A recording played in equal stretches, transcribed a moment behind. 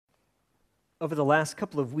Over the last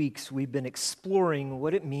couple of weeks, we've been exploring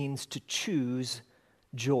what it means to choose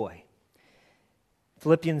joy.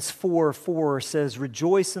 Philippians 4:4 says,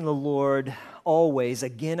 "Rejoice in the Lord always.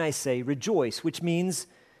 Again I say, rejoice," which means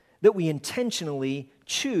that we intentionally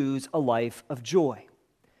choose a life of joy.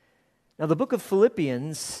 Now, the book of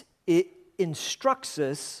Philippians, it instructs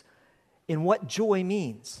us in what joy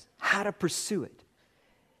means, how to pursue it.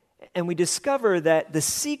 And we discover that the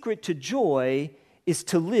secret to joy is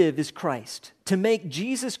to live as Christ, to make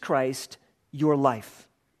Jesus Christ your life.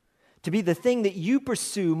 To be the thing that you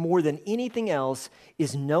pursue more than anything else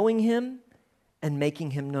is knowing Him and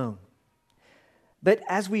making Him known. But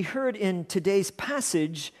as we heard in today's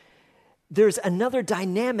passage, there's another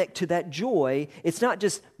dynamic to that joy. It's not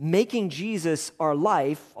just making Jesus our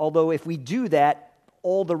life, although if we do that,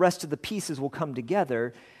 all the rest of the pieces will come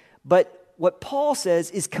together. But what Paul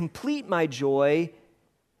says is complete my joy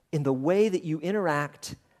in the way that you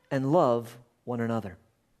interact and love one another.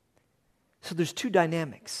 So there's two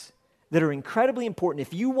dynamics that are incredibly important.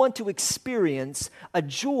 If you want to experience a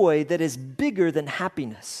joy that is bigger than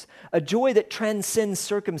happiness, a joy that transcends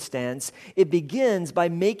circumstance, it begins by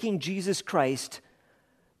making Jesus Christ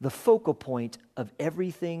the focal point of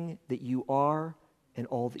everything that you are and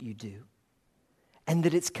all that you do. And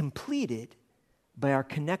that it's completed by our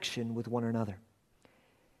connection with one another.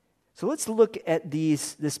 So let's look at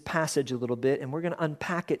this passage a little bit, and we're going to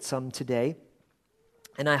unpack it some today.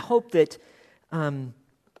 And I hope that the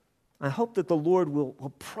Lord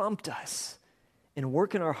will prompt us and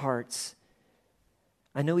work in our hearts.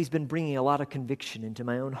 I know He's been bringing a lot of conviction into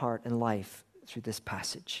my own heart and life through this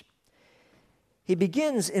passage. He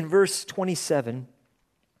begins in verse 27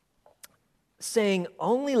 saying,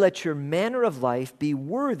 "Only let your manner of life be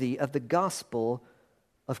worthy of the gospel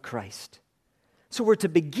of Christ." So we're to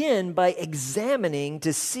begin by examining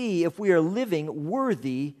to see if we are living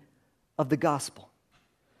worthy of the gospel.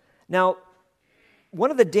 Now,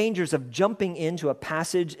 one of the dangers of jumping into a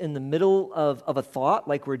passage in the middle of a thought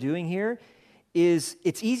like we're doing here is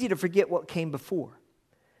it's easy to forget what came before.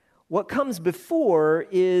 What comes before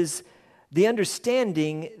is the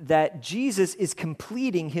understanding that Jesus is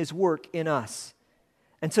completing His work in us.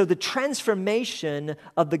 And so the transformation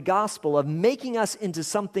of the gospel, of making us into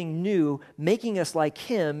something new, making us like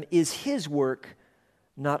Him, is His work,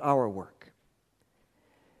 not our work.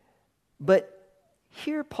 But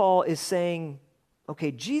here Paul is saying,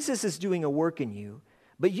 okay, Jesus is doing a work in you,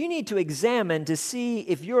 but you need to examine to see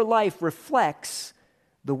if your life reflects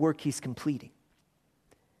the work He's completing.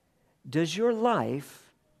 Does your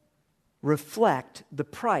life reflect the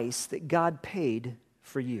price that God paid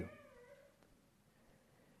for you?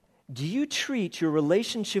 Do you treat your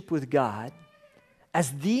relationship with God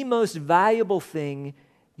as the most valuable thing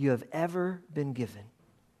you have ever been given?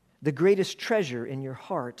 The greatest treasure in your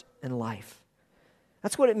heart and life.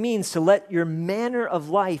 That's what it means to let your manner of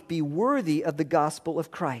life be worthy of the gospel of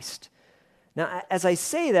Christ. Now, as I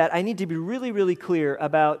say that, I need to be really, really clear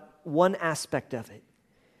about one aspect of it.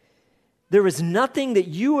 There is nothing that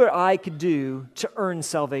you or I could do to earn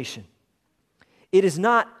salvation. It is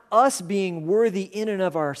not us being worthy in and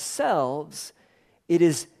of ourselves. It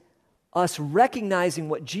is us recognizing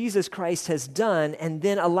what Jesus Christ has done and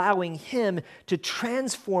then allowing Him to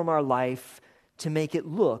transform our life to make it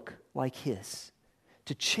look like His,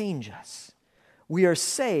 to change us. We are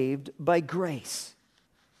saved by grace.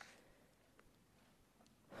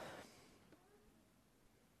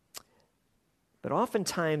 But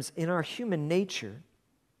oftentimes in our human nature,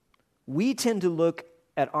 we tend to look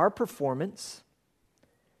at our performance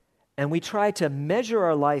and we try to measure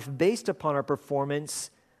our life based upon our performance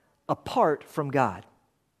apart from God.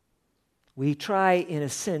 We try, in a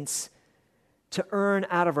sense, to earn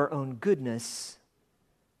out of our own goodness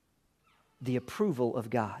the approval of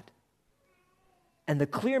God. And the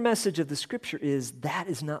clear message of the Scripture is that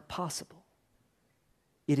is not possible.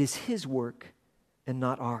 It is His work and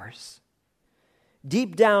not ours.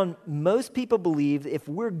 Deep down, most people believe that if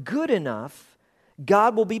we're good enough,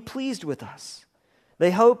 God will be pleased with us. They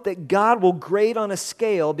hope that God will grade on a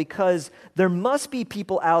scale because there must be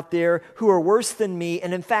people out there who are worse than me,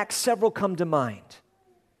 and in fact, several come to mind.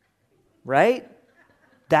 Right?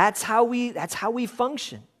 That's how we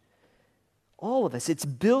function. All of us. It's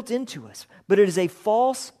built into us, but it is a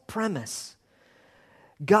false premise.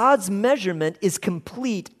 God's measurement is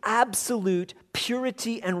complete, absolute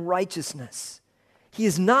purity and righteousness. He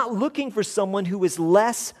is not looking for someone who is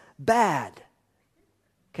less bad.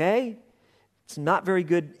 Okay? It's not very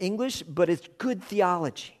good English, but it's good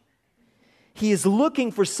theology. He is looking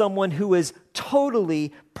for someone who is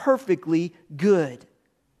totally, perfectly good.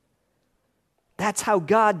 That's how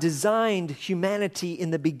God designed humanity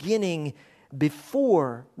in the beginning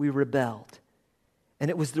before we rebelled. And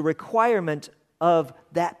it was the requirement of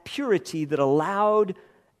that purity that allowed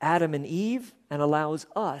Adam and Eve and allows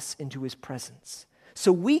us into his presence.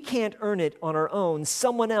 So we can't earn it on our own.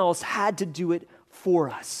 Someone else had to do it for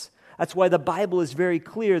us. That's why the Bible is very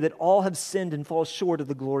clear that all have sinned and fall short of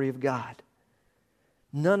the glory of God.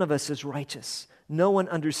 None of us is righteous. No one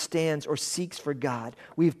understands or seeks for God.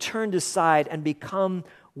 We've turned aside and become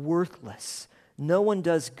worthless. No one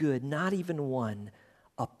does good, not even one,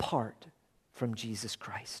 apart from Jesus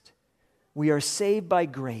Christ. We are saved by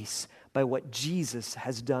grace, by what Jesus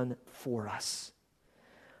has done for us.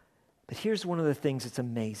 But here's one of the things that's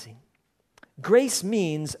amazing. Grace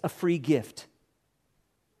means a free gift.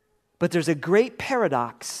 But there's a great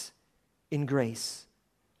paradox in grace.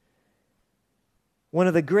 One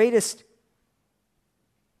of the greatest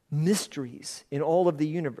mysteries in all of the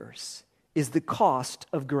universe is the cost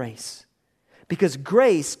of grace. Because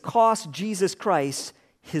grace cost Jesus Christ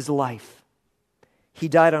his life. He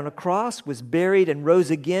died on a cross, was buried, and rose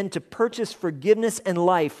again to purchase forgiveness and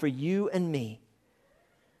life for you and me.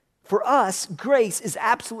 For us, grace is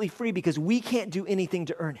absolutely free because we can't do anything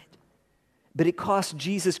to earn it. But it cost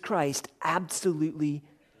Jesus Christ absolutely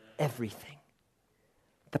everything.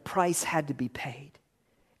 The price had to be paid,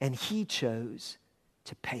 and he chose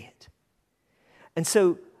to pay it. And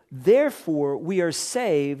so, therefore, we are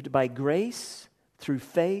saved by grace through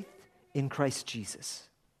faith in Christ Jesus.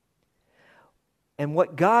 And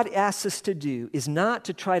what God asks us to do is not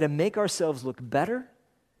to try to make ourselves look better,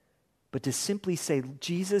 but to simply say,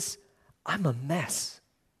 Jesus, I'm a mess.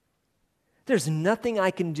 There's nothing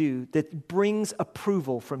I can do that brings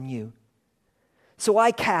approval from you. So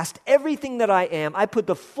I cast everything that I am, I put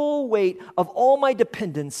the full weight of all my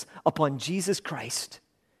dependence upon Jesus Christ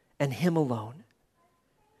and him alone.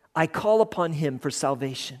 I call upon him for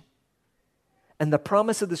salvation. And the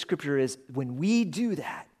promise of the scripture is when we do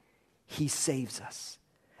that, he saves us.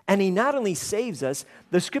 And he not only saves us,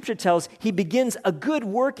 the scripture tells he begins a good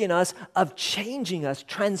work in us of changing us,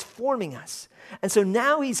 transforming us. And so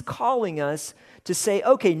now he's calling us to say,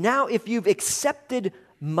 okay, now if you've accepted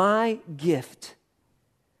my gift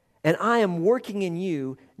and I am working in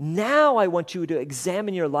you, now I want you to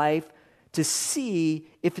examine your life to see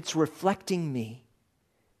if it's reflecting me.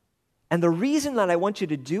 And the reason that I want you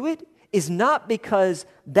to do it is not because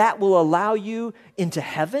that will allow you into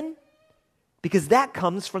heaven, because that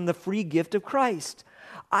comes from the free gift of Christ.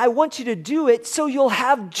 I want you to do it so you'll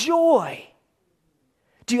have joy.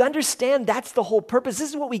 Do you understand? That's the whole purpose.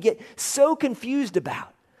 This is what we get so confused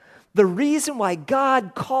about. The reason why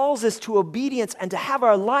God calls us to obedience and to have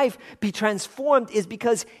our life be transformed is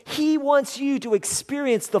because he wants you to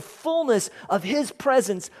experience the fullness of his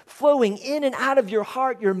presence flowing in and out of your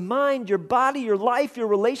heart, your mind, your body, your life, your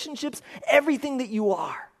relationships, everything that you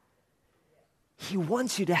are. He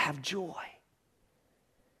wants you to have joy.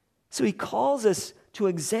 So he calls us to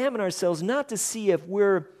examine ourselves, not to see if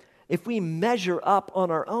we measure up on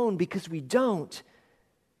our own, because we don't,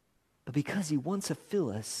 but because he wants to fill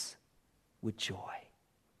us with joy.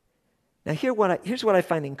 Now here's what I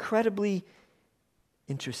find incredibly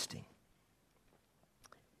interesting,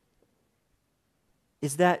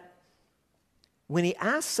 is that when he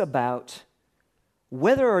asks about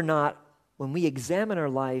whether or not when we examine our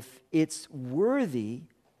life it's worthy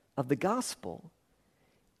of the gospel,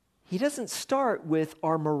 he doesn't start with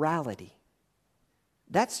our morality.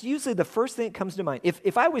 That's usually the first thing that comes to mind.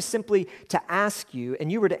 If I was simply to ask you,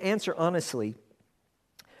 and you were to answer honestly,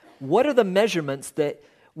 what are the measurements that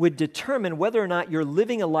would determine whether or not you're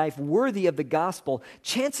living a life worthy of the gospel,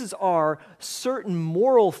 chances are certain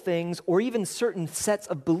moral things or even certain sets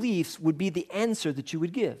of beliefs would be the answer that you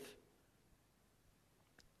would give.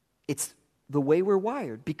 It's the way we're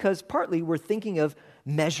wired, because partly we're thinking of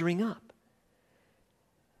measuring up.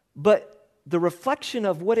 But the reflection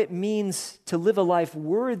of what it means to live a life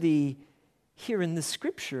worthy here in the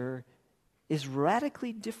scripture is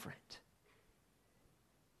radically different.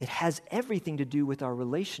 It has everything to do with our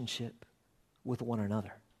relationship with one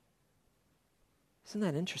another. Isn't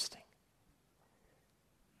that interesting?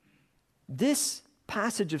 This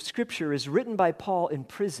passage of scripture is written by Paul in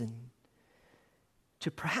prison to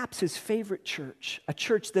perhaps his favorite church, a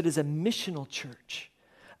church that is a missional church,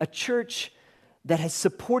 a church that has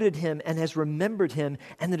supported him and has remembered him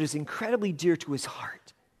and that is incredibly dear to his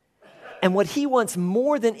heart. And what he wants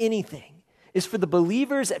more than anything is for the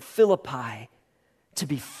believers at Philippi to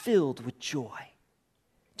be filled with joy,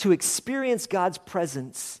 to experience God's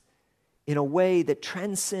presence in a way that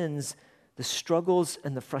transcends the struggles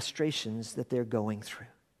and the frustrations that they're going through.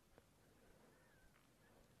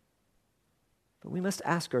 But we must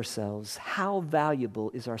ask ourselves, how valuable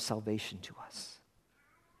is our salvation to us?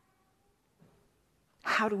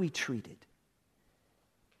 How do we treat it?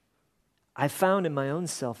 I found in my own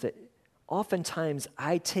self that oftentimes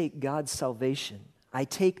I take God's salvation, I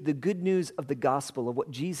take the good news of the gospel of what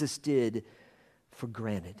Jesus did for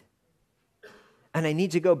granted. And I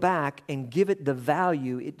need to go back and give it the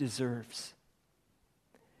value it deserves.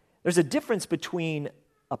 There's a difference between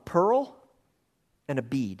a pearl and a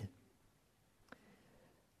bead.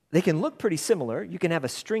 They can look pretty similar. You can have a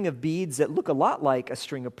string of beads that look a lot like a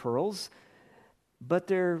string of pearls, but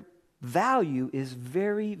their value is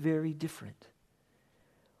very, very different.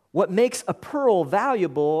 What makes a pearl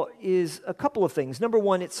valuable is a couple of things. Number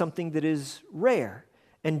one, it's something that is rare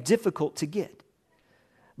and difficult to get.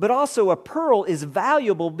 But also, a pearl is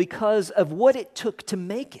valuable because of what it took to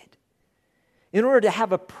make it. In order to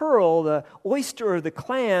have a pearl, the oyster or the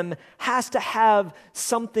clam has to have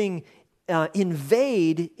something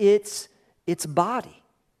invade its body.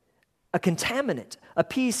 A contaminant, a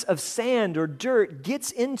piece of sand or dirt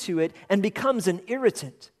gets into it and becomes an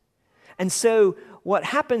irritant. And so what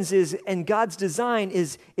happens is, and God's design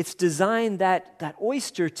is, it's designed that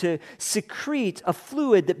oyster to secrete a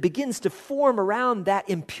fluid that begins to form around that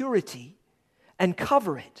impurity and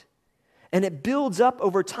cover it. And it builds up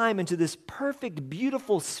over time into this perfect,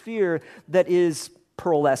 beautiful sphere that is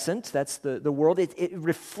pearlescent. That's the world. It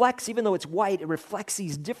reflects, even though it's white, it reflects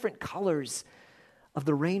these different colors of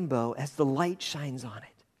the rainbow as the light shines on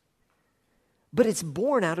it. But it's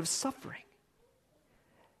born out of suffering.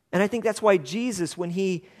 And I think that's why Jesus, when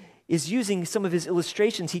he is using some of his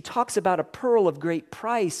illustrations, he talks about a pearl of great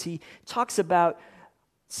price. He talks about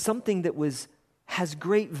something that has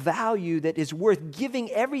great value, that is worth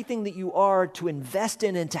giving everything that you are to invest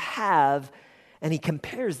in and to have. And he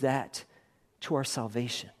compares that to our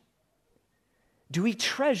salvation. Do we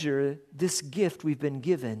treasure this gift we've been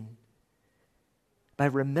given by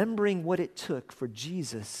remembering what it took for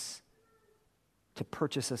Jesus to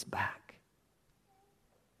purchase us back?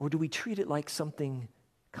 Or do we treat it like something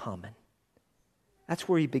common? That's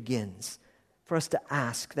where he begins, for us to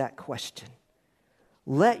ask that question.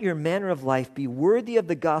 Let your manner of life be worthy of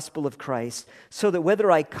the gospel of Christ, so that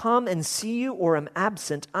whether I come and see you or am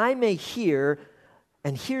absent, I may hear,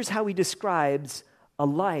 and here's how he describes a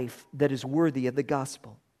life that is worthy of the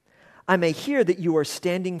gospel. I may hear that you are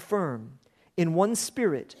standing firm in one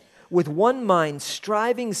spirit, with one mind,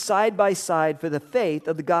 striving side by side for the faith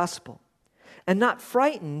of the gospel, and not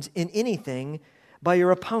frightened in anything by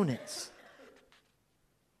your opponents.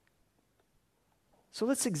 So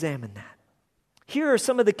let's examine that. Here are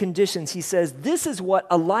some of the conditions. He says, this is what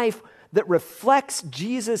a life that reflects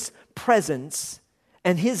Jesus' presence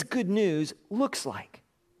and his good news looks like.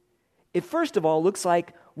 It first of all looks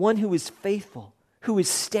like one who is faithful, who is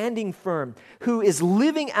standing firm, who is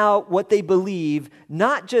living out what they believe,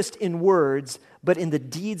 not just in words, but in the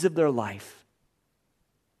deeds of their life.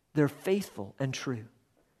 They're faithful and true.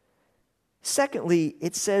 Secondly,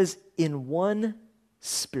 it says in one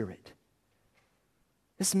spirit.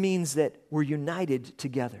 This means that we're united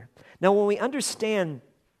together. Now, when we understand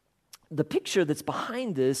the picture that's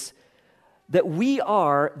behind this, that we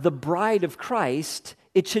are the bride of Christ,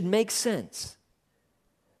 it should make sense.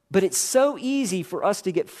 But it's so easy for us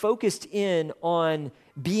to get focused in on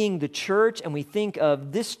being the church, and we think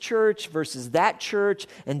of this church versus that church,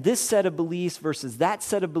 and this set of beliefs versus that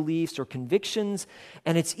set of beliefs or convictions,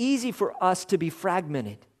 and it's easy for us to be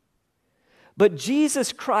fragmented. But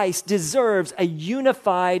Jesus Christ deserves a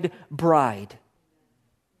unified bride,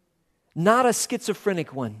 not a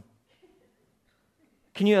schizophrenic one.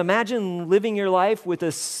 Can you imagine living your life with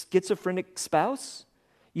a schizophrenic spouse?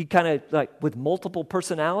 You kind of like with multiple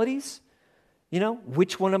personalities? You know,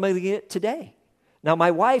 which one am I going to get today? Now,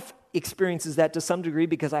 my wife experiences that to some degree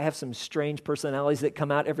because I have some strange personalities that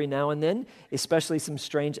come out every now and then, especially some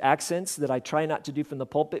strange accents that I try not to do from the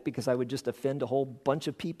pulpit because I would just offend a whole bunch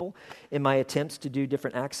of people in my attempts to do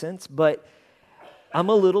different accents. But I'm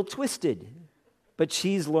a little twisted, but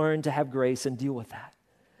she's learned to have grace and deal with that.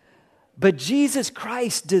 But Jesus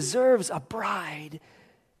Christ deserves a bride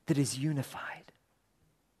that is unified.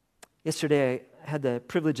 Yesterday, I had the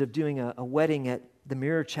privilege of doing a wedding at the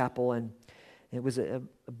Mirror Chapel, and it was a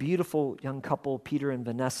beautiful young couple, Peter and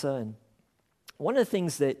Vanessa. And one of the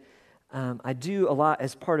things that I do a lot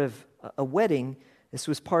as part of a wedding, this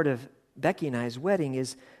was part of Becky and I's wedding,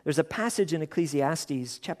 is there's a passage in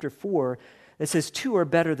Ecclesiastes chapter 4 that says, 2 are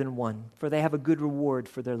better than 1, for they have a good reward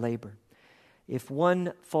for their labor. If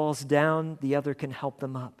one falls down, the other can help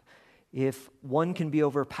them up. If one can be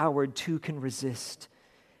overpowered, 2 can resist.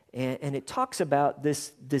 And it talks about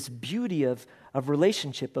this beauty of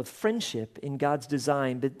relationship, of friendship in God's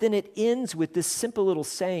design. But then it ends with this simple little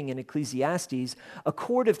saying in Ecclesiastes, a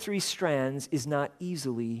cord of 3 strands is not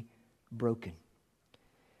easily broken.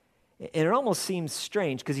 And it almost seems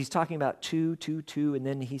strange because he's talking about 2, 2, 2, and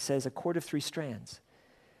then he says a cord of 3 strands.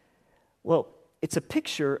 Well, it's a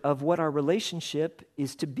picture of what our relationship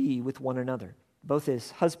is to be with one another, both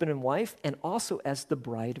as husband and wife and also as the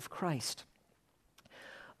bride of Christ.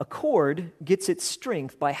 A cord gets its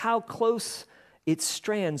strength by how close its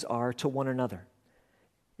strands are to one another.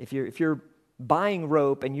 If you're buying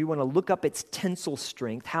rope and you want to look up its tensile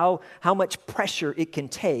strength, how much pressure it can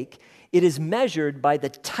take, it is measured by the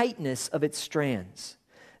tightness of its strands.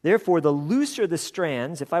 Therefore, the looser the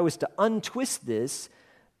strands, if I was to untwist this,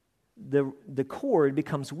 the cord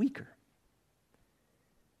becomes weaker.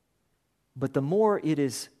 But the more it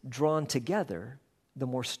is drawn together, the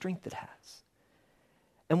more strength it has.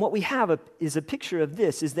 And what we have is a picture of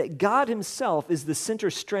this, is that God himself is the center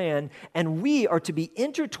strand, and we are to be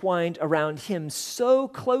intertwined around him so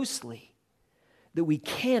closely that we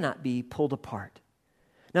cannot be pulled apart.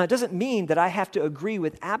 Now, it doesn't mean that I have to agree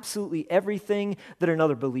with absolutely everything that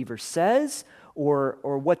another believer says or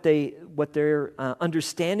what their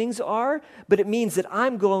understandings are, but it means that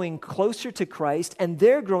I'm growing closer to Christ and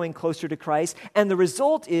they're growing closer to Christ, and the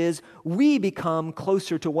result is we become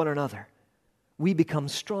closer to one another. We become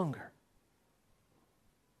stronger.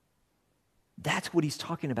 That's what he's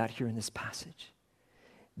talking about here in this passage.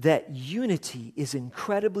 That unity is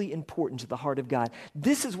incredibly important to the heart of God.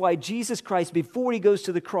 This is why Jesus Christ, before he goes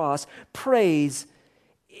to the cross, prays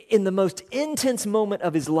in the most intense moment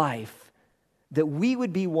of his life that we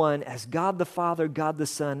would be one as God the Father, God the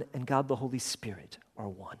Son, and God the Holy Spirit are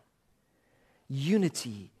one.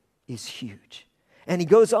 Unity is huge. And he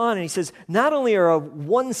goes on and he says, not only are of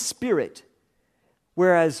one spirit,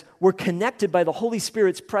 whereas we're connected by the Holy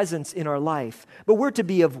Spirit's presence in our life, but we're to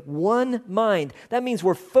be of one mind. That means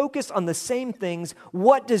we're focused on the same things.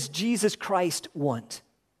 What does Jesus Christ want?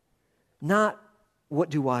 Not what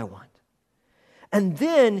do I want? And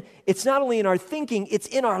then it's not only in our thinking, it's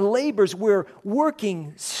in our labors. We're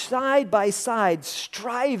working side by side,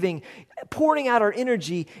 striving, pouring out our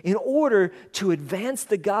energy in order to advance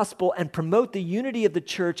the gospel and promote the unity of the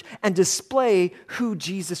church and display who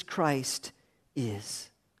Jesus Christ is.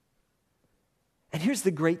 And here's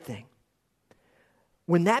the great thing.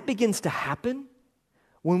 When that begins to happen,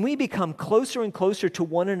 when we become closer and closer to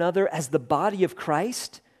one another as the body of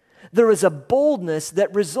Christ, there is a boldness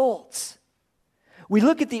that results. We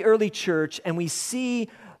look at the early church and we see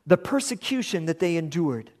the persecution that they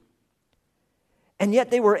endured. And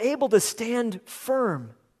yet they were able to stand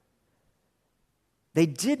firm. They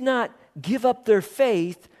did not give up their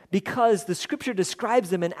faith because the scripture describes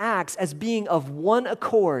them in Acts as being of one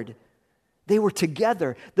accord. They were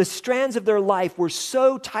together. The strands of their life were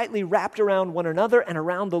so tightly wrapped around one another and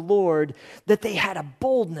around the Lord that they had a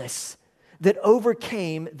boldness that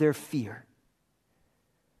overcame their fear.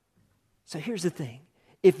 So here's the thing.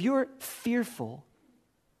 If you're fearful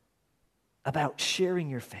about sharing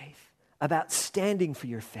your faith, about standing for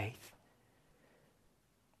your faith,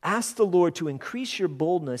 ask the Lord to increase your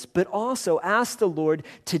boldness, but also ask the Lord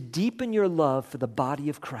to deepen your love for the body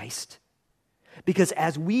of Christ. Because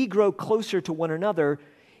as we grow closer to one another,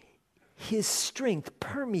 his strength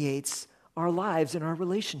permeates our lives and our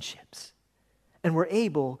relationships, and we're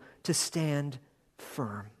able to stand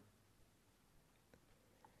firm.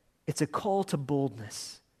 It's a call to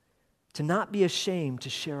boldness, to not be ashamed to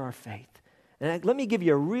share our faith. And let me give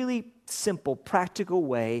you a really simple, practical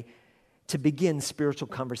way to begin spiritual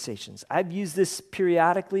conversations. I've used this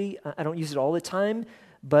periodically. I don't use it all the time,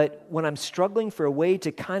 but when I'm struggling for a way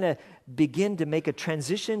to kind of begin to make a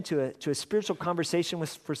transition to a spiritual conversation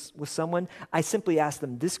with someone, I simply ask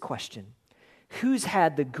them this question: who's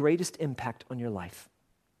had the greatest impact on your life?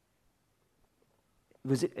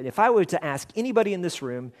 If I were to ask anybody in this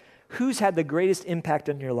room, who's had the greatest impact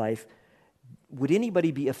on your life, would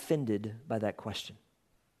anybody be offended by that question?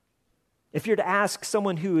 If you're to ask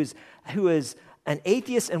someone who is an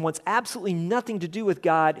atheist and wants absolutely nothing to do with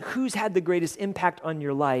God, who's had the greatest impact on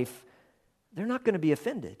your life, they're not going to be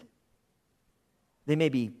offended. They may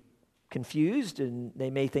be confused and they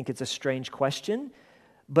may think it's a strange question,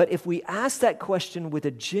 but if we ask that question with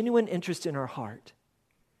a genuine interest in our heart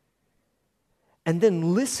and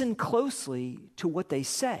then listen closely to what they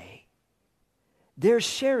say, they're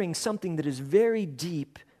sharing something that is very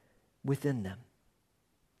deep within them.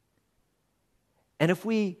 And if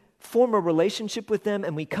we form a relationship with them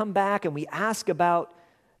and we come back and we ask about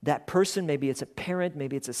that person, maybe it's a parent,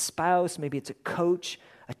 maybe it's a spouse, maybe it's a coach,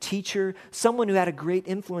 a teacher, someone who had a great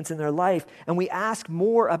influence in their life, and we ask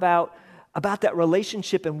more about that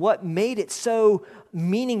relationship and what made it so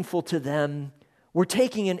meaningful to them, we're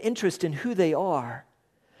taking an interest in who they are.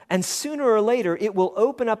 And sooner or later, it will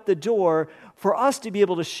open up the door for us to be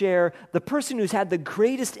able to share the person who's had the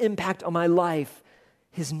greatest impact on my life.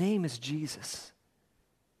 His name is Jesus.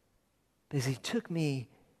 Because he took me,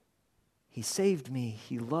 he saved me,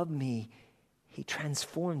 he loved me, he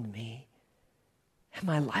transformed me. And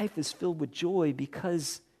my life is filled with joy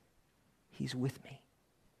because he's with me.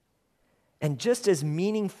 And just as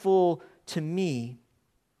meaningful to me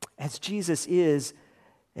as Jesus is,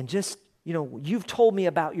 and just, you've told me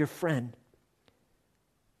about your friend,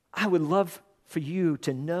 I would love for you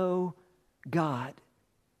to know God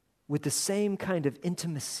with the same kind of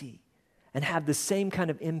intimacy and have the same kind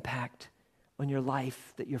of impact on your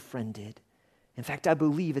life that your friend did. In fact, I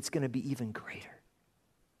believe it's going to be even greater.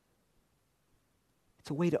 It's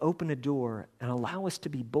a way to open a door and allow us to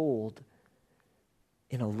be bold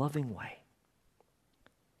in a loving way.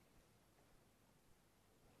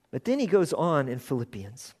 But then he goes on in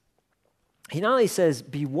Philippians. He not only says,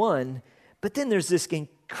 be one, but then there's this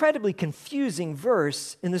incredibly confusing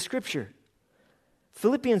verse in the scripture.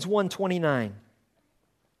 Philippians 1:29.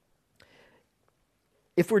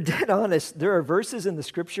 If we're dead honest, there are verses in the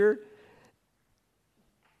scripture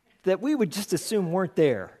that we would just assume weren't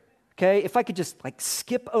there. Okay? If I could just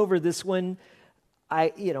skip over this one,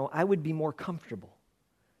 I would be more comfortable.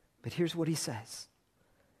 But here's what he says.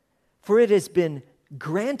 For it has been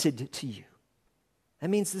granted to you. That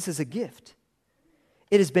means this is a gift.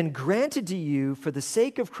 It has been granted to you for the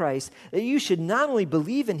sake of Christ that you should not only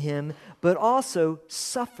believe in him, but also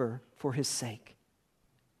suffer for his sake.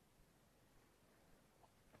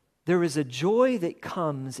 There is a joy that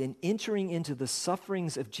comes in entering into the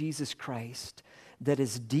sufferings of Jesus Christ that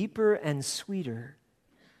is deeper and sweeter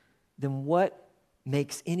than what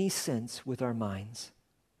makes any sense with our minds.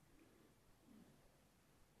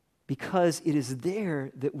 Because it is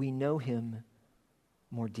there that we know him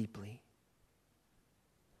more deeply.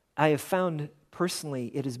 I have found personally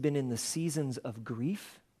it has been in the seasons of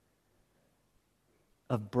grief,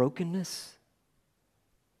 of brokenness,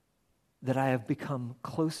 that I have become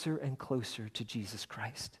closer and closer to Jesus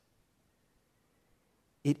Christ.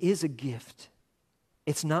 It is a gift.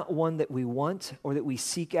 It's not one that we want or that we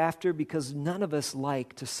seek after because none of us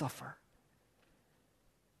like to suffer.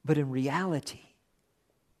 But in reality,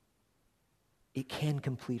 it can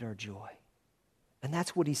complete our joy. And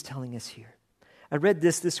that's what he's telling us here. I read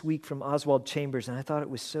this week from Oswald Chambers, and I thought it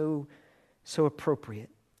was so appropriate.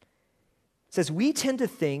 It says, we tend to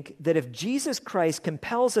think that if Jesus Christ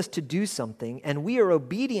compels us to do something and we are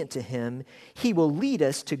obedient to him, he will lead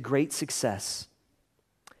us to great success.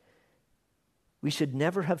 We should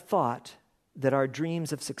never have thought that our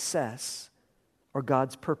dreams of success are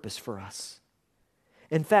God's purpose for us.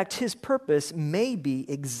 In fact, his purpose may be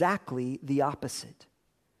exactly the opposite.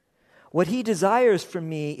 What he desires from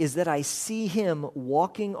me is that I see him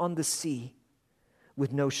walking on the sea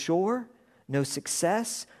with no shore, no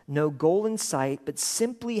success, no goal in sight, but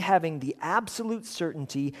simply having the absolute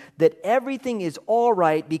certainty that everything is all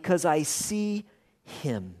right because I see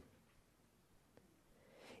him.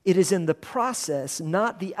 It is in the process,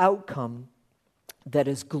 not the outcome, that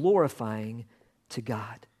is glorifying to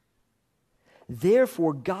God.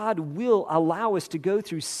 Therefore, God will allow us to go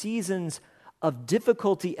through seasons of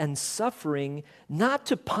difficulty and suffering, not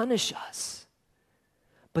to punish us,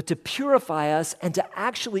 but to purify us and to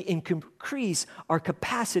actually increase our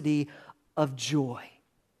capacity of joy,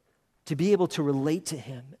 to be able to relate to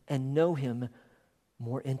him and know him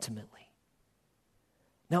more intimately.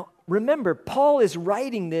 Now, remember, Paul is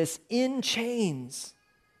writing this in chains.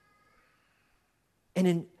 And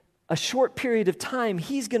in a short period of time,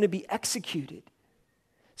 he's going to be executed.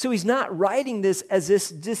 So he's not writing this as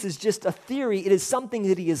this is just a theory. It is something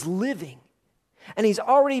that he is living. And he's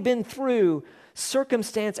already been through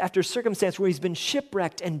circumstance after circumstance where he's been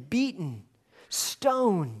shipwrecked and beaten,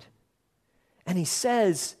 stoned. And he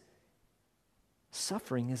says,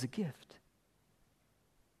 suffering is a gift.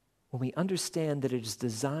 When we understand that it is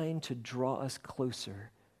designed to draw us closer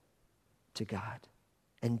to God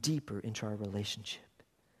and deeper into our relationship.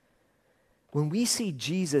 When we see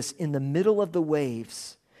Jesus in the middle of the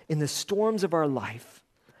waves, in the storms of our life,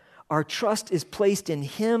 our trust is placed in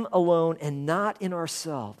him alone and not in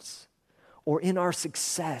ourselves or in our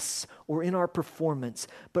success or in our performance,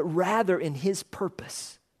 but rather in his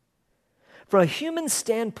purpose. From a human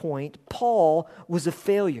standpoint, Paul was a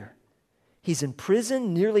failure. He's in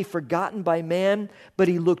prison, nearly forgotten by man, but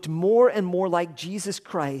he looked more and more like Jesus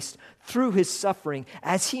Christ through his suffering.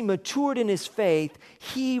 As he matured in his faith,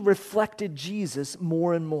 he reflected Jesus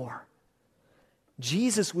more and more.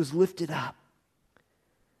 Jesus was lifted up.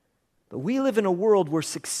 But we live in a world where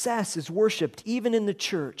success is worshiped, even in the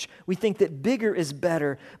church. We think that bigger is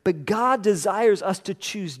better, but God desires us to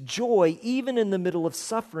choose joy even in the middle of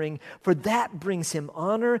suffering, for that brings him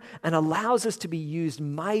honor and allows us to be used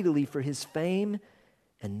mightily for his fame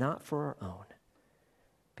and not for our own.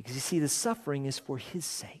 Because you see, the suffering is for his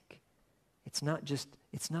sake. It's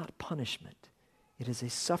not punishment. It is a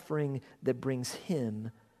suffering that brings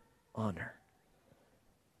him honor.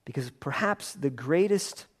 Because perhaps the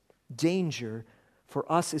greatest danger for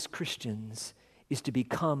us as Christians is to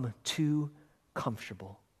become too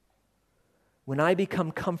comfortable. When I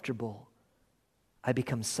become comfortable, I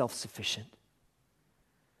become self-sufficient.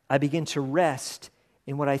 I begin to rest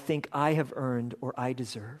in what I think I have earned or I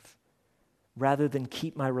deserve, rather than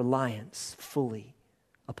keep my reliance fully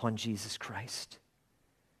upon Jesus Christ.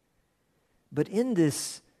 But in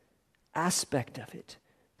this aspect of it,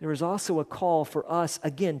 there is also a call for us,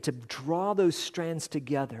 again, to draw those strands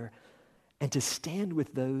together and to stand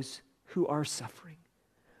with those who are suffering.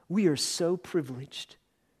 We are so privileged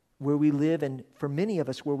where we live, and for many of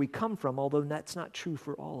us, where we come from, although that's not true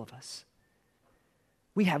for all of us.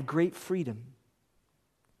 We have great freedom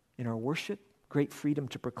in our worship, great freedom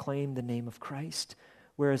to proclaim the name of Christ,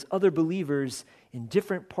 whereas other believers in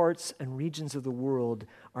different parts and regions of the world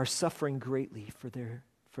are suffering greatly for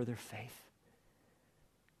their faith.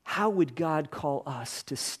 How would God call us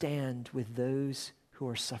to stand with those who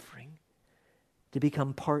are suffering, to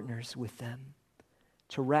become partners with them,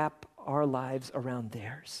 to wrap our lives around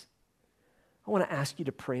theirs? I want to ask you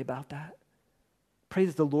to pray about that. Pray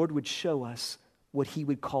that the Lord would show us what he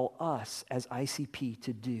would call us as ICP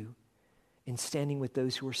to do in standing with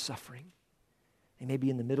those who are suffering. They may be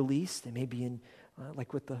in the Middle East. They may be in,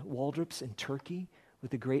 like with the Waldrops in Turkey,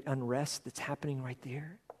 with the great unrest that's happening right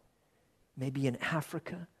there. Maybe in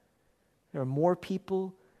Africa. There are more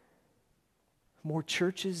people, more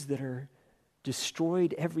churches that are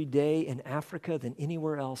destroyed every day in Africa than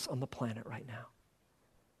anywhere else on the planet right now.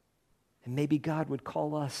 And maybe God would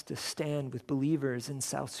call us to stand with believers in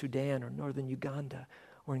South Sudan or northern Uganda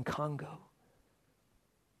or in Congo.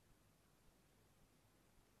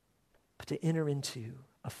 But to enter into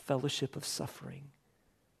a fellowship of suffering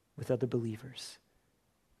with other believers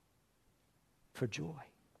for joy.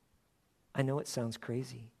 I know it sounds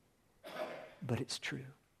crazy, but it's true.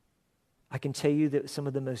 I can tell you that some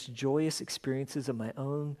of the most joyous experiences of my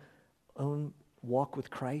own walk with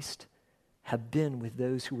Christ have been with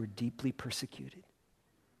those who were deeply persecuted.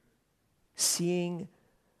 Seeing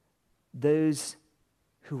those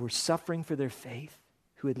who were suffering for their faith,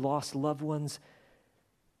 who had lost loved ones,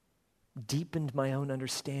 deepened my own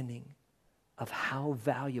understanding of how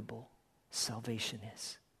valuable salvation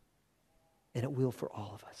is. And it will for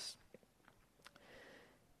all of us.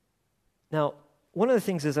 Now, one of the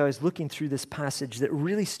things as I was looking through this passage that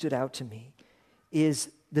really stood out to me is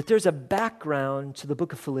that there's a background to the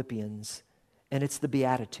book of Philippians, and it's the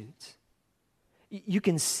Beatitudes. You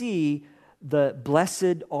can see the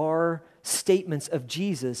blessed are statements of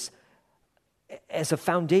Jesus as a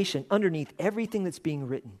foundation underneath everything that's being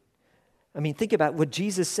written. I mean, think about what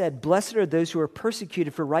Jesus said. Blessed are those who are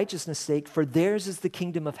persecuted for righteousness' sake, for theirs is the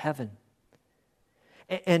kingdom of heaven.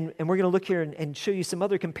 And we're going to look here and show you some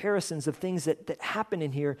other comparisons of things that happen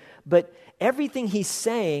in here. But everything he's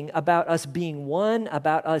saying about us being one,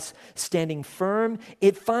 about us standing firm,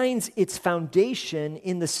 it finds its foundation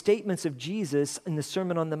in the statements of Jesus in the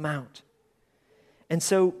Sermon on the Mount. And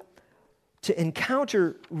so to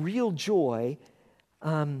encounter real joy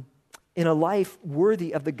in a life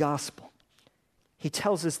worthy of the gospel, he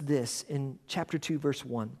tells us this in chapter 2, verse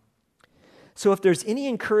 1. So if there's any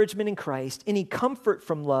encouragement in Christ, any comfort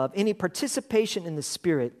from love, any participation in the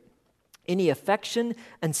Spirit, any affection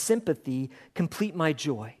and sympathy, complete my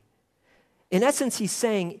joy. In essence, he's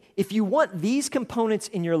saying, if you want these components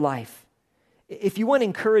in your life, if you want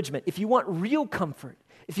encouragement, if you want real comfort,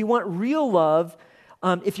 if you want real love,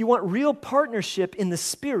 if you want real partnership in the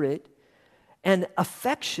Spirit and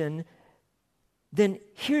affection, then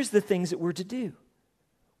here's the things that we're to do.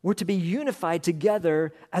 We're to be unified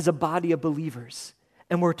together as a body of believers.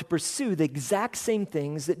 And we're to pursue the exact same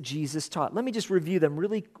things that Jesus taught. Let me just review them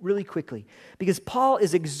really, really quickly. Because Paul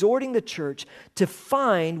is exhorting the church to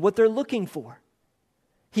find what they're looking for.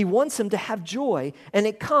 He wants them to have joy. And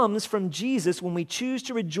it comes from Jesus when we choose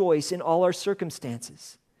to rejoice in all our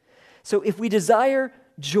circumstances. So if we desire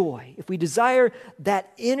joy, if we desire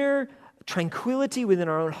that inner tranquility within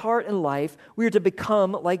our own heart and life, we are to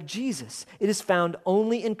become like Jesus. It is found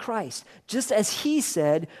only in Christ. Just as he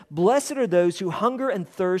said, "Blessed are those who hunger and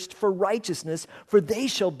thirst for righteousness, for they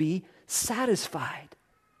shall be satisfied."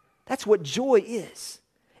 That's what joy is.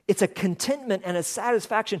 It's a contentment and a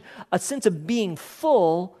satisfaction, a sense of being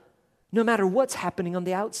full no matter what's happening on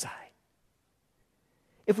the outside.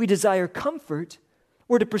 If we desire comfort,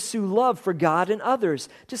 we're to pursue love for God and others.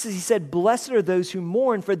 Just as he said, "Blessed are those who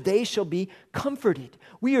mourn, for they shall be comforted."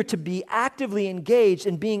 We are to be actively engaged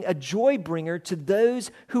in being a joy bringer to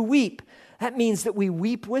those who weep. That means that we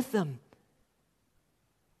weep with them.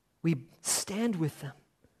 We stand with them.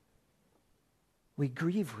 We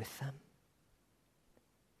grieve with them.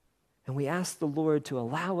 And we ask the Lord to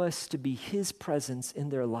allow us to be his presence in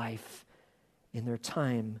their life, in their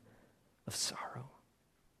time of sorrow.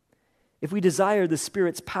 If we desire the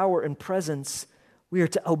Spirit's power and presence, we are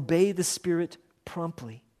to obey the Spirit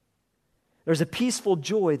promptly. There's a peaceful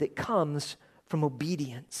joy that comes from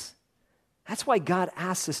obedience. That's why God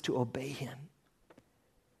asks us to obey him.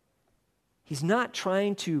 He's not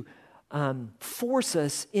trying to force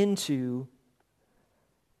us into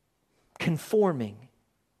conforming.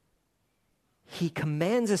 He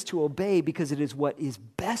commands us to obey because it is what is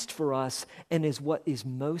best for us and is what is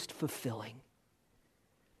most fulfilling.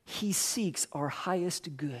 He seeks our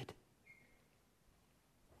highest good.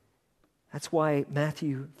 That's why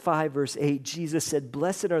Matthew 5, verse 8, Jesus said,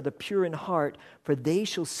 "Blessed are the pure in heart, for they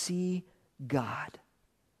shall see God."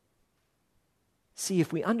 See,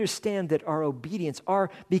 if we understand that our obedience,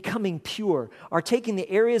 our becoming pure, our taking the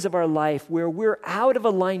areas of our life where we're out of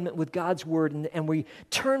alignment with God's word and we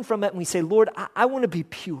turn from it and we say, "Lord, I want to be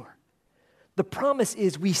pure." The promise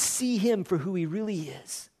is we see him for who he really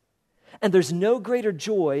is. And there's no greater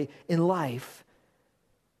joy in life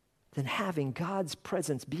than having God's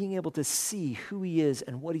presence, being able to see who he is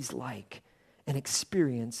and what he's like and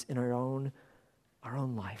experience in our own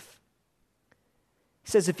life. He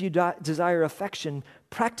says, if you desire affection,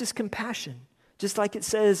 practice compassion. Just like it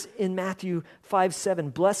says in Matthew 5:7,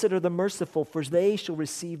 "Blessed are the merciful, for they shall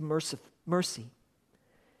receive mercy."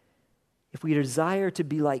 If we desire to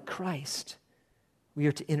be like Christ, we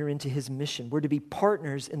are to enter into his mission. We're to be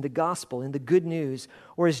partners in the gospel, in the good news.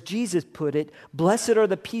 Or as Jesus put it, "Blessed are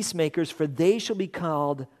the peacemakers, for they shall be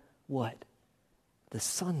called," what? "The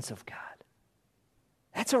sons of God."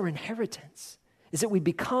 That's our inheritance, is that we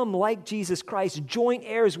become like Jesus Christ, joint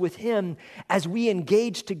heirs with him as we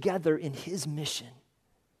engage together in his mission.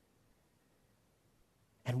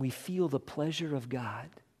 And we feel the pleasure of God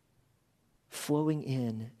flowing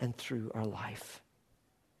in and through our life.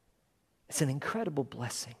 It's an incredible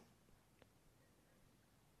blessing.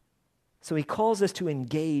 So he calls us to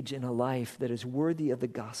engage in a life that is worthy of the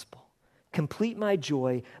gospel. Complete my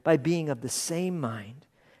joy by being of the same mind,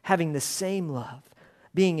 having the same love,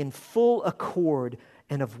 being in full accord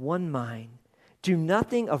and of one mind. Do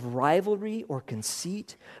nothing of rivalry or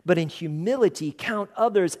conceit, but in humility count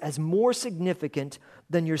others as more significant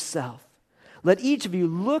than yourself. Let each of you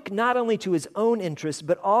look not only to his own interests,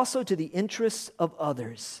 but also to the interests of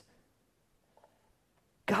others.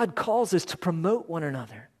 God calls us to promote one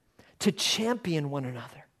another, to champion one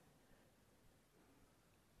another.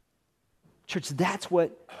 Church, that's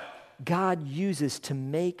what God uses to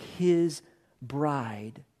make his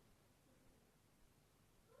bride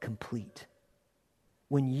complete.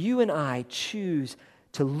 When you and I choose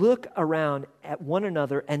to look around at one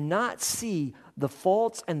another and not see the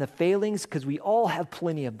faults and the failings, because we all have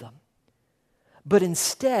plenty of them, but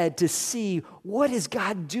instead to see what is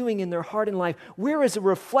God doing in their heart and life. Where is a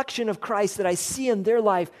reflection of Christ that I see in their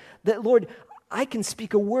life that, Lord, I can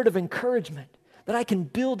speak a word of encouragement, that I can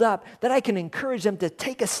build up, that I can encourage them to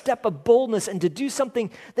take a step of boldness and to do something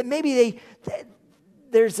that maybe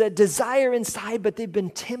there's a desire inside, but they've been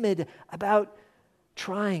timid about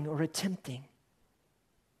trying or attempting.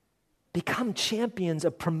 Become champions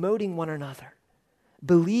of promoting one another.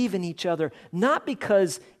 Believe in each other, not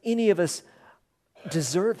because any of us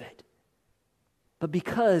deserve it, but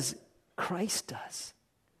because Christ does.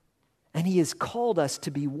 And he has called us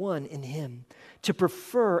to be one in him, to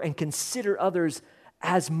prefer and consider others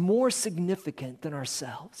as more significant than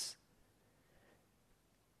ourselves.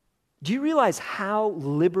 Do you realize how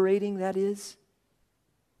liberating that is?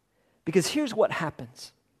 Because here's what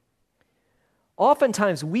happens.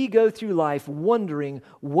 Oftentimes we go through life wondering,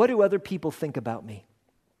 what do other people think about me?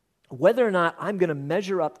 Whether or not I'm going to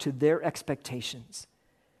measure up to their expectations.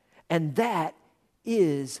 And that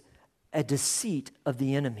is a deceit of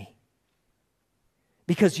the enemy.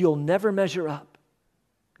 Because you'll never measure up.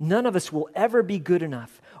 None of us will ever be good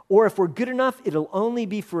enough. Or if we're good enough, it'll only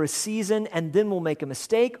be for a season and then we'll make a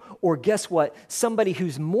mistake. Or guess what? Somebody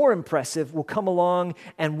who's more impressive will come along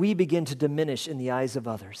and we begin to diminish in the eyes of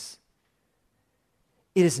others.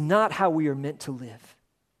 It is not how we are meant to live.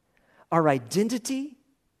 Our identity,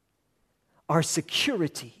 our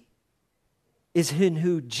security is in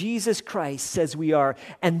who Jesus Christ says we are.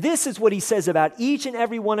 And this is what he says about each and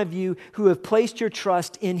every one of you who have placed your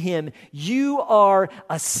trust in him. You are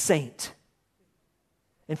a saint.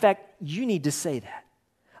 In fact, you need to say that.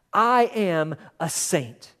 I am a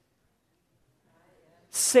saint.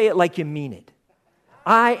 Say it like you mean it.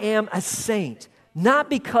 I am a saint. Not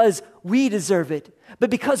because we deserve it, but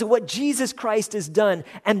because of what Jesus Christ has done.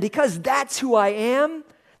 And because that's who I am,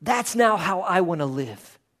 that's now how I want to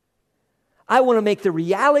live. I want to make the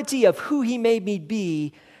reality of who he made me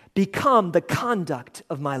be become the conduct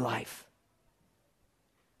of my life.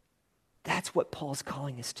 That's what Paul's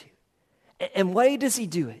calling us to. And why does he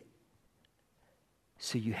do it?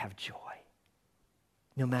 So you have joy.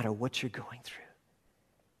 No matter what you're going through.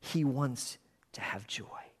 He wants to have joy.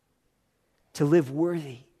 To live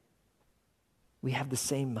worthy. We have the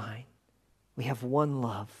same mind. We have one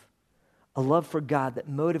love. A love for God that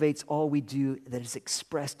motivates all we do, that is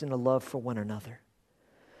expressed in a love for one another.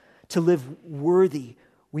 To live worthy,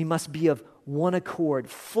 we must be of one accord,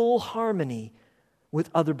 full harmony with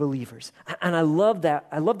other believers. And I love that.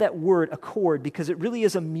 I love that word, accord, because it really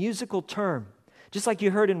is a musical term. Just like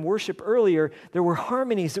you heard in worship earlier, there were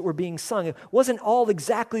harmonies that were being sung. It wasn't all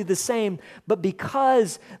exactly the same, but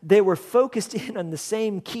because they were focused in on the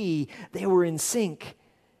same key, they were in sync.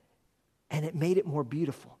 And it made it more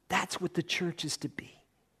beautiful. That's what the church is to be.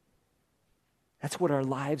 That's what our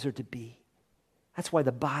lives are to be. That's why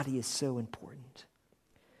the body is so important.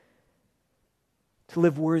 To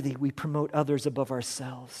live worthy, we promote others above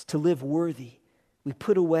ourselves. To live worthy, we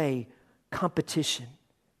put away competition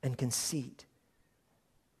and conceit.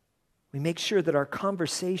 We make sure that our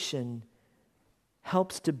conversation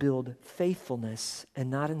helps to build faithfulness and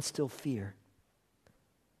not instill fear.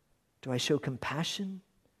 Do I show compassion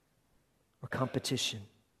or competition?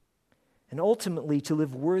 And ultimately, to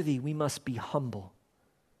live worthy, we must be humble.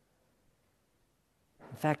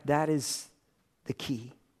 In fact, that is the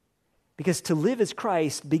key. Because to live as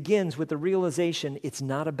Christ begins with the realization it's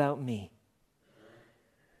not about me.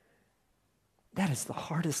 That is the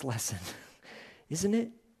hardest lesson, isn't it?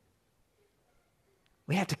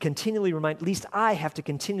 We have to continually remind, at least I have to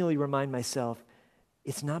continually remind myself,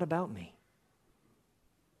 it's not about me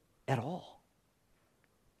at all.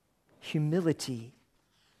 Humility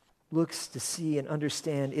looks to see and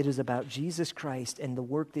understand it is about Jesus Christ and the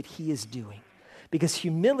work that he is doing. Because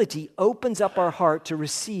humility opens up our heart to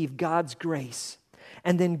receive God's grace.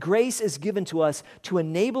 And then grace is given to us to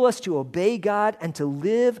enable us to obey God and to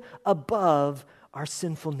live above our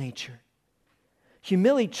sinful nature.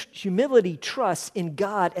 Humility trusts in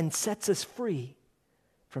God and sets us free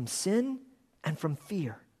from sin and from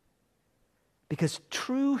fear. Because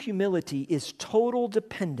true humility is total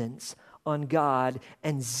dependence on God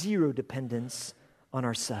and zero dependence on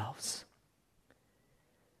ourselves.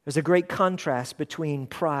 There's a great contrast between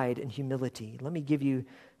pride and humility. Let me give you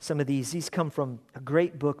some of these. These come from a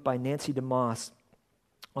great book by Nancy DeMoss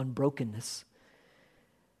on brokenness.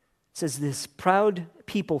 It says this: proud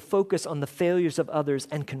people focus on the failures of others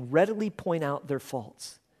and can readily point out their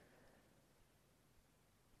faults.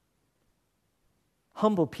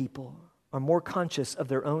 Humble people are more conscious of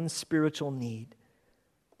their own spiritual need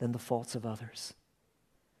than the faults of others.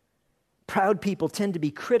 Proud people tend to be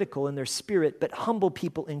critical in their spirit, but humble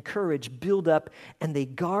people encourage, build up, and they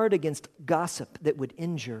guard against gossip that would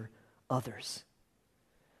injure others.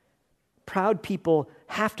 Proud people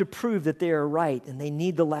have to prove that they are right and they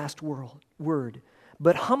need the last word.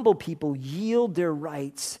 But humble people yield their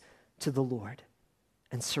rights to the Lord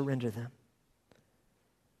and surrender them.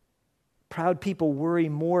 Proud people worry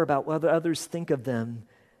more about what others think of them,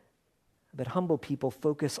 but humble people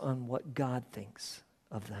focus on what God thinks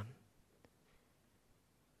of them.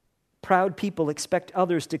 Proud people expect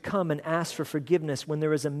others to come and ask for forgiveness when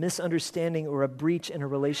there is a misunderstanding or a breach in a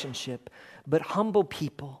relationship, but humble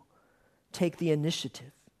people take the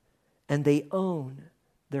initiative and they own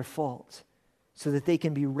their fault so that they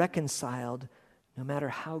can be reconciled no matter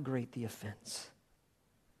how great the offense.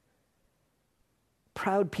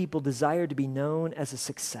 Proud people desire to be known as a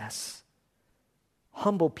success.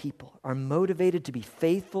 Humble people are motivated to be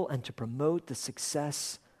faithful and to promote the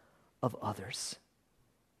success of others.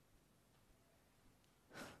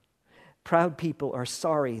 Proud people are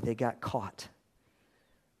sorry they got caught.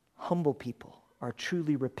 Humble people are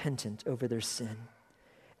truly repentant over their sin.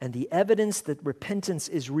 And the evidence that repentance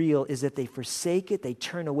is real is that they forsake it, they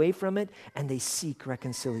turn away from it, and they seek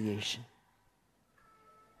reconciliation.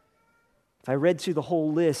 If I read through the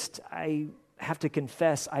whole list, I have to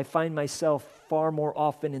confess, I find myself far more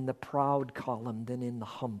often in the proud column than in the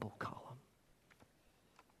humble column.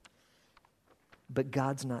 But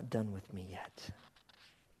God's not done with me yet.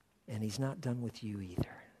 And He's not done with you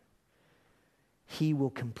either. He will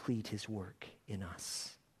complete His work in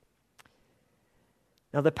us.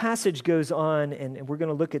 Now the passage goes on, and we're going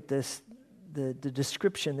to look at this, the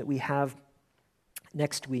description that we have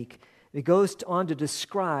next week. It goes on to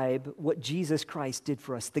describe what Jesus Christ did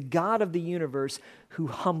for us, the God of the universe who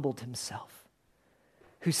humbled Himself,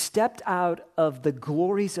 who stepped out of the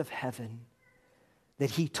glories of heaven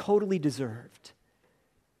that He totally deserved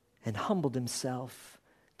and humbled Himself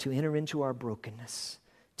to enter into our brokenness,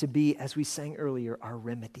 to be, as we sang earlier, our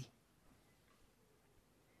remedy.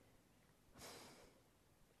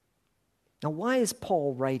 Now, why is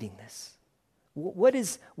Paul writing this? What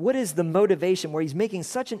is the motivation where he's making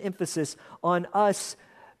such an emphasis on us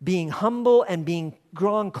being humble and being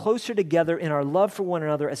drawn closer together in our love for one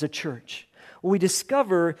another as a church? Well, we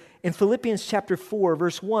discover in Philippians chapter 4,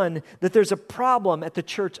 verse 1, that there's a problem at the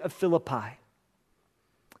church of Philippi.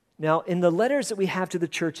 Now, in the letters that we have to the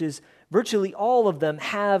churches, virtually all of them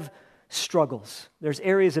have struggles. There's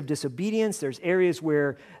areas of disobedience. There's areas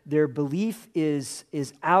where their belief is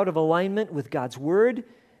out of alignment with God's word.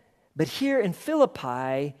 But here in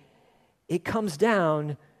Philippi, it comes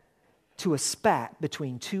down to a spat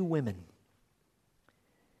between two women.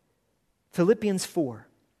 Philippians 4.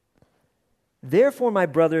 Therefore, my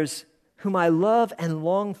brothers, whom I love and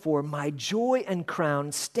long for, my joy and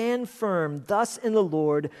crown, stand firm thus in the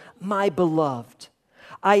Lord, my beloved.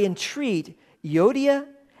 I entreat Euodia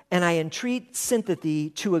and I entreat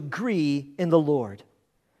Syntyche to agree in the Lord.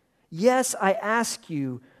 Yes, I ask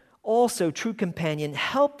you also, true companion,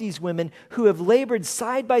 help these women who have labored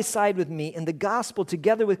side by side with me in the gospel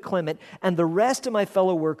together with Clement and the rest of my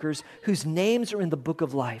fellow workers whose names are in the book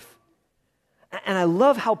of life. And I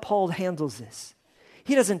love how Paul handles this.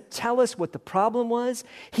 He doesn't tell us what the problem was.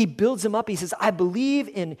 He builds them up. He says, I believe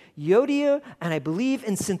in Euodia and I believe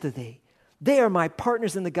in Syntyche. They are my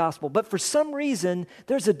partners in the gospel. But for some reason,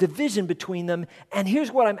 there's a division between them. And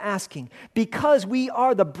here's what I'm asking. Because we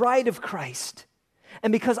are the bride of Christ,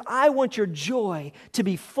 and because I want your joy to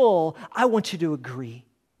be full, I want you to agree.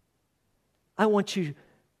 I want you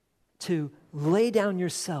to lay down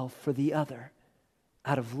yourself for the other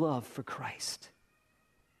out of love for Christ.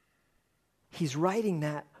 He's writing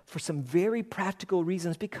that for some very practical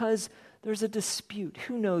reasons because there's a dispute.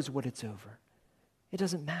 Who knows what it's over? It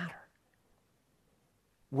doesn't matter.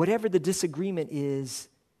 Whatever the disagreement is,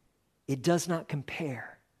 it does not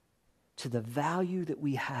compare to the value that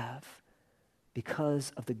we have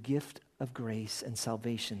because of the gift of grace and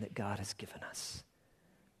salvation that God has given us.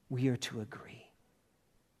 We are to agree.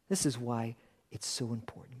 This is why it's so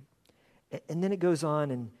important. And then it goes on,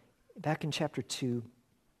 and back in chapter 2,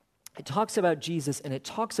 it talks about Jesus and it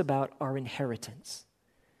talks about our inheritance.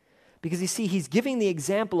 Because you see, he's giving the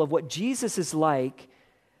example of what Jesus is like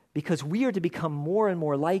because we are to become more and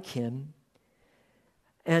more like him.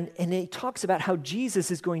 And he talks about how Jesus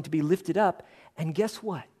is going to be lifted up. And guess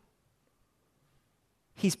what?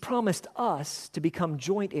 He's promised us to become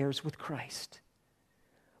joint heirs with Christ.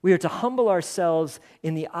 We are to humble ourselves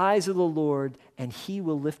in the eyes of the Lord, and he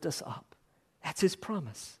will lift us up. That's his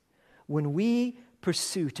promise. When we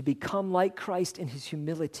pursue to become like Christ in his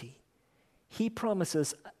humility, he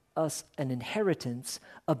promises us an inheritance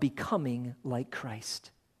of becoming like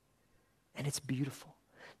Christ. And it's beautiful.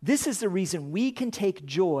 This is the reason we can take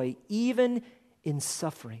joy even in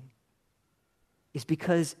suffering, is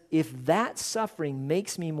because if that suffering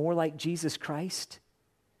makes me more like Jesus Christ,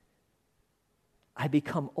 I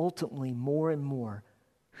become ultimately more and more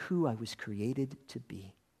who I was created to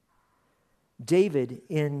be. David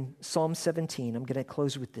in Psalm 17, I'm going to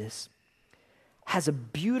close with this, has a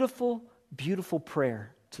beautiful, beautiful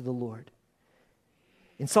prayer to the Lord.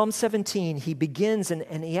 In Psalm 17, he begins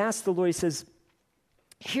and he asks the Lord, he says,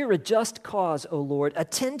 hear a just cause, O Lord,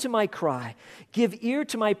 attend to my cry, give ear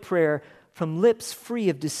to my prayer from lips free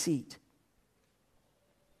of deceit.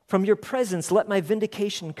 From your presence, let my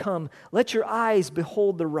vindication come. Let your eyes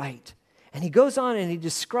behold the right. And he goes on and he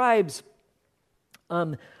describes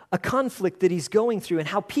a conflict that he's going through and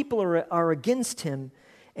how people are against him.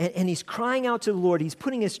 And he's crying out to the Lord. He's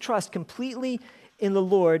putting his trust completely in the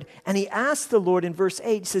Lord. And he asks the Lord in verse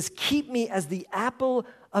 8, he says, keep me as the apple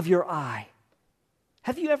of your eye.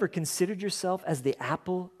 Have you ever considered yourself as the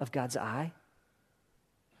apple of God's eye?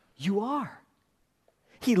 You are.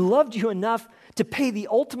 He loved you enough to pay the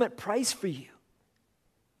ultimate price for you.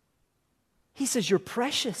 He says, you're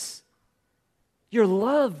precious. You're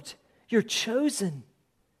loved. You're chosen.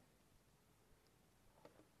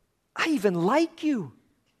 I even like you.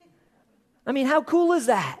 I mean, how cool is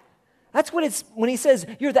that? That's what it's, when he says,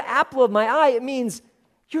 you're the apple of my eye, it means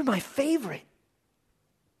you're my favorite.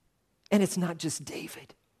 And it's not just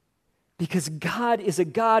David. Because God is a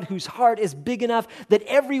God whose heart is big enough that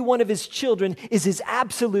every one of his children is his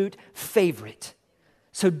absolute favorite.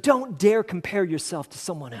 So don't dare compare yourself to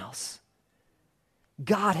someone else.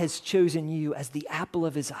 God has chosen you as the apple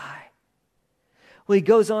of his eye. Well, he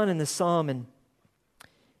goes on in the psalm and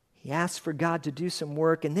he asks for God to do some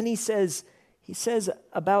work. And then he says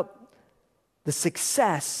about the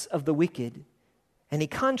success of the wicked. And he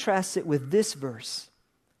contrasts it with this verse,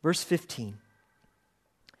 verse 15.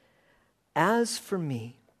 As for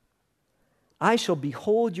me, I shall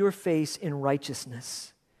behold your face in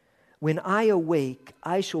righteousness. When I awake,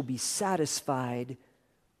 I shall be satisfied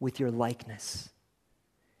with your likeness.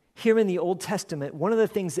 Here in the Old Testament, one of the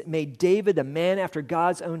things that made David a man after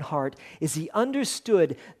God's own heart is he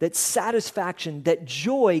understood that satisfaction, that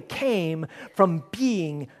joy came from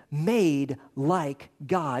being made like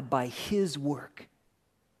God by his work.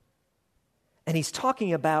 And he's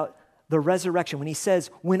talking about the resurrection when he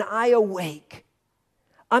says, when I awake,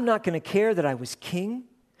 I'm not going to care that I was king.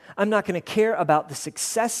 I'm not going to care about the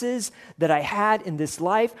successes that I had in this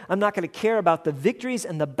life. I'm not going to care about the victories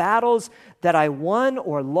and the battles that I won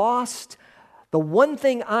or lost. The one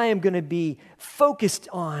thing I am going to be focused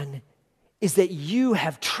on is that you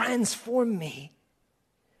have transformed me.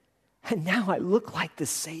 And now I look like the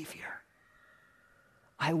Savior.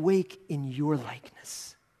 I wake in your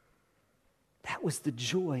likeness. That was the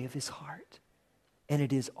joy of his heart. And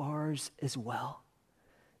it is ours as well.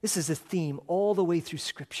 This is a theme all the way through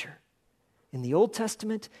Scripture. In the Old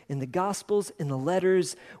Testament, in the Gospels, in the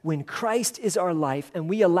letters, when Christ is our life and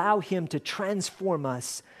we allow him to transform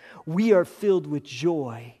us, we are filled with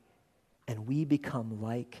joy and we become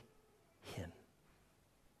like him.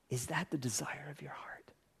 Is that the desire of your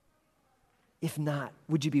heart? If not,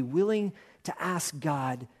 would you be willing to ask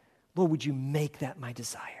God, Lord, would you make that my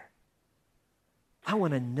desire? I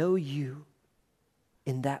want to know you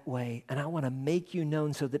in that way, and I want to make you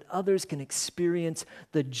known so that others can experience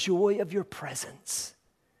the joy of your presence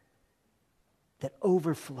that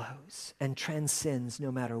overflows and transcends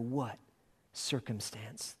no matter what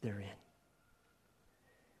circumstance they're in.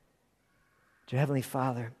 Dear Heavenly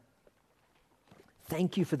Father,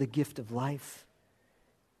 thank you for the gift of life.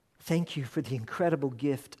 Thank you for the incredible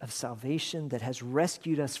gift of salvation that has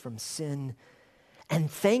rescued us from sin. And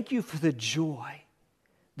thank you for the joy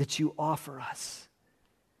that you offer us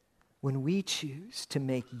when we choose to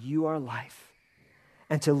make you our life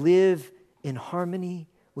and to live in harmony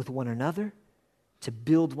with one another, to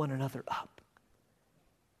build one another up,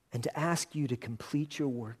 and to ask you to complete your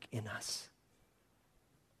work in us.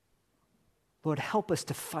 Lord, help us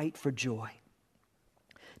to fight for joy,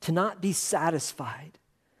 to not be satisfied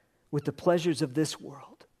with the pleasures of this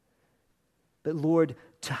world, but Lord,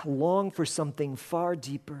 to long for something far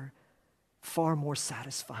deeper, far more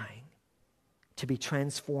satisfying, to be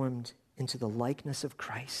transformed into the likeness of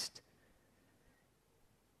Christ.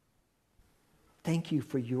 Thank you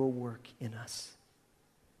for your work in us.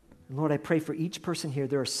 And Lord, I pray for each person here.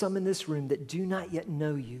 There are some in this room that do not yet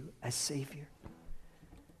know you as Savior.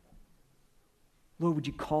 Lord, would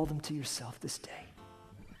you call them to yourself this day?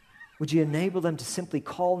 Would you enable them to simply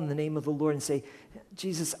call in the name of the Lord and say,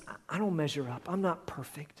 Jesus, I don't measure up. I'm not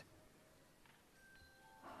perfect.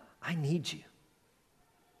 I need you.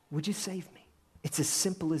 Would you save me? It's as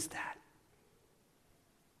simple as that.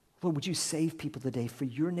 Lord, would you save people today for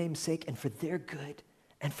your name's sake and for their good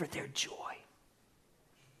and for their joy?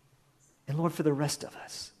 And Lord, for the rest of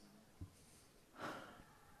us,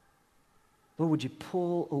 Lord, would you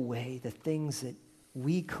pull away the things that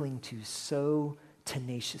we cling to so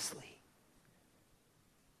tenaciously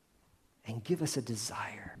and give us a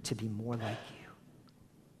desire to be more like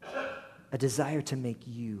you, a desire to make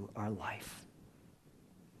you our life.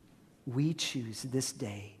 We choose this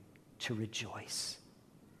day to rejoice.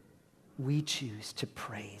 We choose to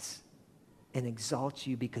praise and exalt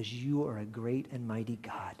you because you are a great and mighty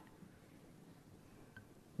God.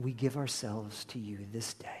 We give ourselves to you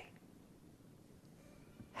this day.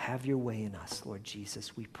 Have your way in us, Lord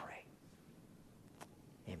Jesus, we pray.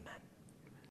 Amen.